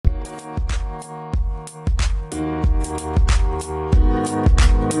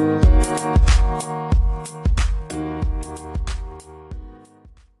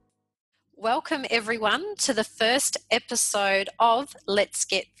everyone to the first episode of Let's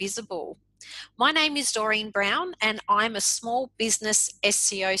Get Visible. My name is Doreen Brown and I'm a small business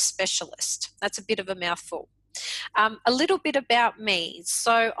SEO specialist. That's a bit of a mouthful. A little bit about me.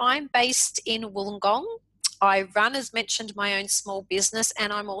 So I'm based in Wollongong. I run, as mentioned, my own small business,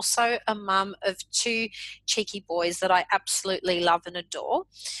 and I'm also a mum of two cheeky boys that I absolutely love and adore.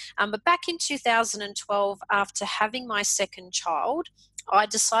 But back in 2012, after having my second child, I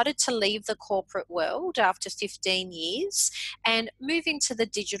decided to leave the corporate world after 15 years and move into the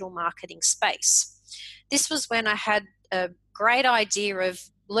digital marketing space. This was when I had a great idea of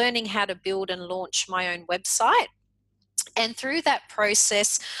learning how to build and launch my own website. And through that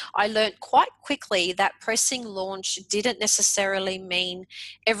process, I learned quite quickly that pressing launch didn't necessarily mean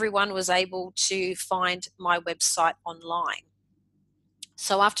everyone was able to find my website online.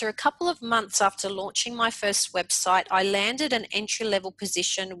 So after a couple of months after launching my first website, I landed an entry-level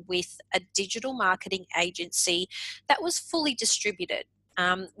position with a digital marketing agency that was fully distributed.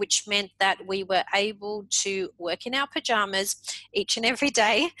 Which meant that we were able to work in our pajamas each and every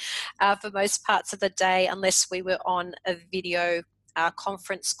day for most parts of the day, unless we were on a video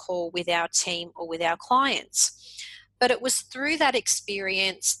conference call with our team or with our clients. But it was through that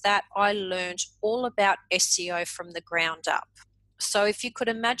experience that I learned all about SEO from the ground up. So if you could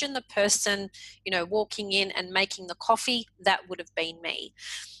imagine the person, walking in and making the coffee, that would have been me.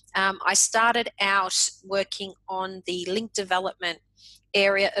 I started out working on the link development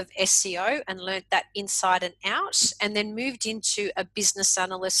area of SEO and learnt that inside and out, and then moved into a business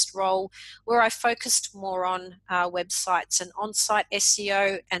analyst role where I focused more on websites and on-site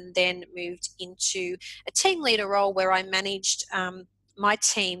SEO, and then moved into a team leader role where I managed my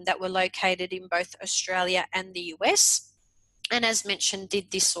team that were located in both Australia and the US, and as mentioned, did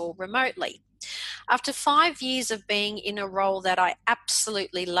this all remotely. After 5 years of being in a role that I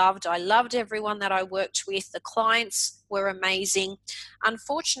absolutely loved, I loved everyone that I worked with, the clients were amazing.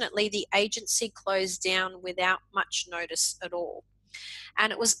 Unfortunately, the agency closed down without much notice at all.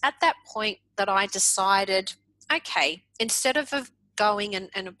 And it was at that point that I decided, okay, instead of going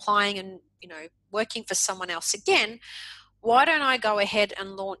and applying and working for someone else again, why don't I go ahead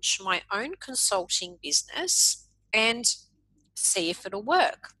and launch my own consulting business and see if it'll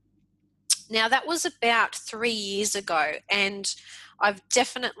work. Now, that was about 3 years ago, and I've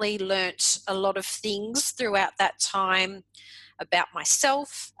definitely learnt a lot of things throughout that time about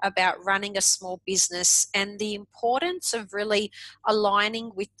myself, about running a small business, and the importance of really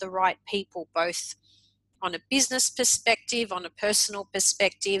aligning with the right people, both on a business perspective, on a personal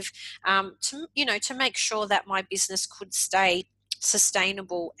perspective, to make sure that my business could stay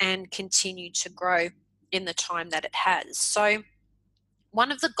sustainable and continue to grow in the time that it has. So one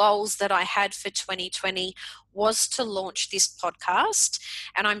of the goals that I had for 2020 was to launch this podcast,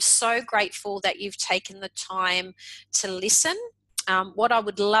 and I'm so grateful that you've taken the time to listen. What I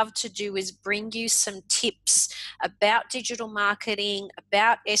would love to do is bring you some tips about digital marketing,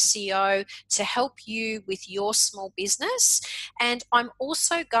 about SEO, to help you with your small business. And I'm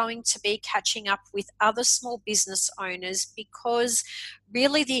also going to be catching up with other small business owners, because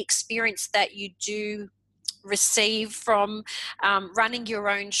really the experience that you do receive from running your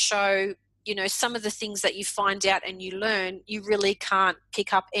own show, some of the things that you find out and you learn, you really can't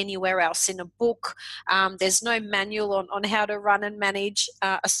pick up anywhere else in a book. There's no manual on how to run and manage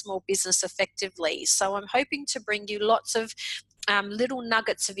a small business effectively. So I'm hoping to bring you lots of little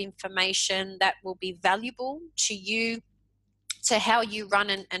nuggets of information that will be valuable to you, to how you run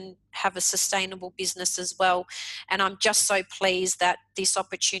and have a sustainable business as well. And I'm just so pleased that this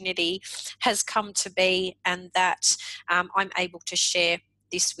opportunity has come to be and that I'm able to share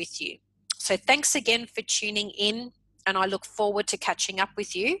this with you. So thanks again for tuning in, and I look forward to catching up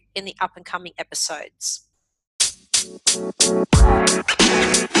with you in the up and coming episodes.